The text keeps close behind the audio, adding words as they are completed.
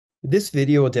This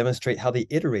video will demonstrate how the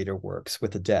iterator works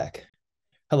with the Deque.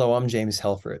 Hello, I'm James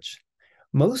Helfrich.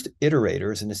 Most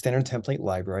iterators in the standard template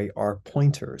library are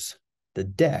pointers. The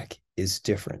Deque is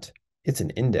different. It's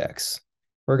an index.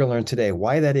 We're going to learn today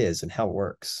why that is and how it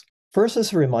works. First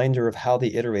is a reminder of how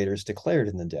the iterator is declared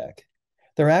in the Deque.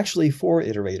 There are actually four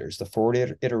iterators: the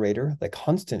forward iterator, the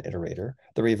constant iterator,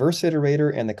 the reverse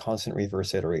iterator, and the constant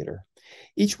reverse iterator.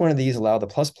 Each one of these allow the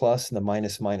plus plus and the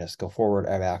minus minus go forward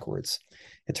or backwards.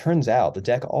 It turns out the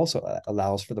Deque also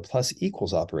allows for the plus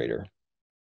equals operator.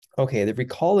 Okay,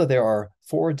 recall that there are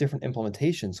four different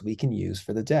implementations we can use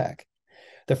for the Deque.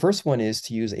 The first one is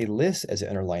to use a list as an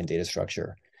underlying data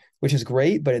structure, which is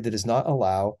great, but it does not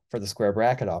allow for the square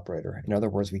bracket operator. In other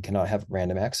words, we cannot have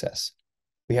random access.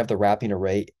 We have the wrapping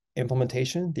array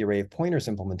implementation, the array of pointers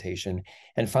implementation,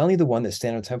 and finally the one that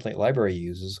standard template library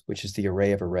uses, which is the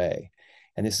array of array.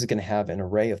 And this is going to have an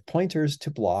array of pointers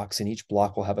to blocks, and each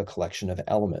block will have a collection of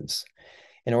elements.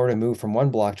 In order to move from one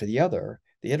block to the other,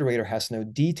 the iterator has to know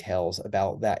details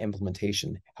about that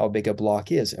implementation, how big a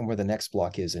block is, and where the next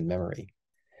block is in memory.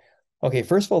 Okay,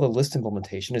 first of all, the list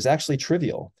implementation is actually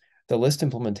trivial. The list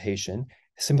implementation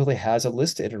simply has a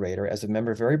list iterator as a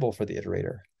member variable for the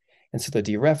iterator. And so the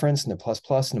dereference and the plus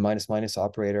plus and the minus minus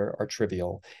operator are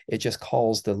trivial. It just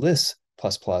calls the list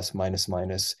plus plus minus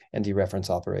minus and dereference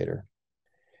operator.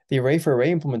 The array for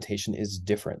array implementation is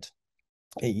different.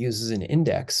 It uses an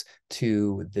index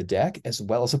to the Deque as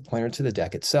well as a pointer to the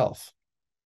Deque itself.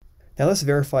 Now let's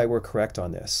verify we're correct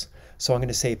on this. So I'm going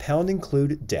to say pound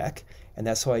include Deque, and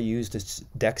that's how I use this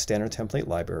Deque standard template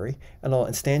library, and I'll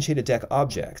instantiate a Deque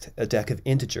object, a Deque of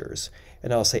integers,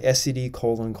 and I'll say std :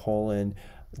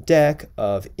 Deque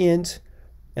of int,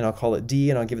 and I'll call it D,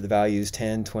 and I'll give it the values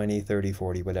 10, 20, 30,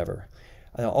 40, whatever.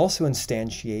 And I'll also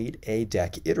instantiate a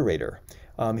Deque iterator.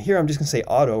 Here I'm just going to say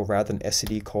auto rather than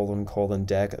std :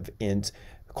 Deque of int :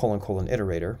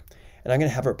 iterator. And I'm going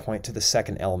to have it point to the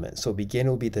second element. So begin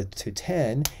will be to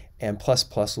 10, and plus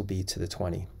plus will be to the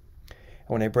 20. And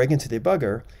when I break into the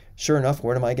debugger, sure enough,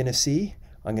 what am I going to see?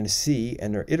 I'm going to see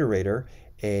in our iterator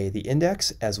the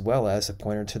index as well as a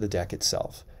pointer to the Deque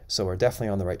itself. So we're definitely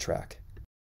on the right track.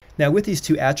 Now with these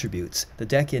two attributes, the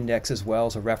Deque index as well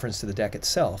as a reference to the Deque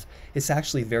itself, it's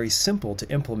actually very simple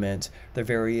to implement the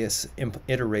various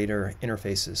iterator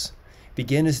interfaces.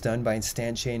 Begin is done by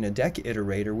instantiating a Deque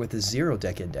iterator with a 0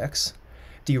 Deque index.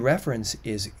 Dereference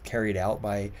is carried out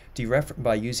by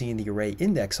using the array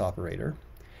index operator.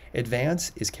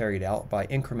 Advance is carried out by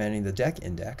incrementing the Deque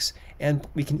index, and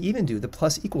we can even do the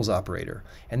plus equals operator,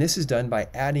 and this is done by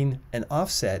adding an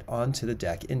offset onto the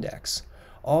Deque index.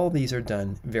 All these are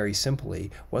done very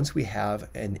simply once we have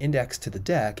an index to the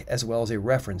Deque as well as a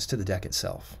reference to the Deque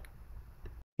itself.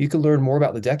 You can learn more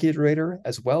about the Deque iterator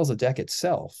as well as the Deque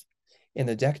itself in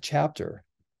the Deque chapter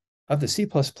of the C++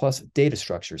 data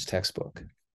structures textbook.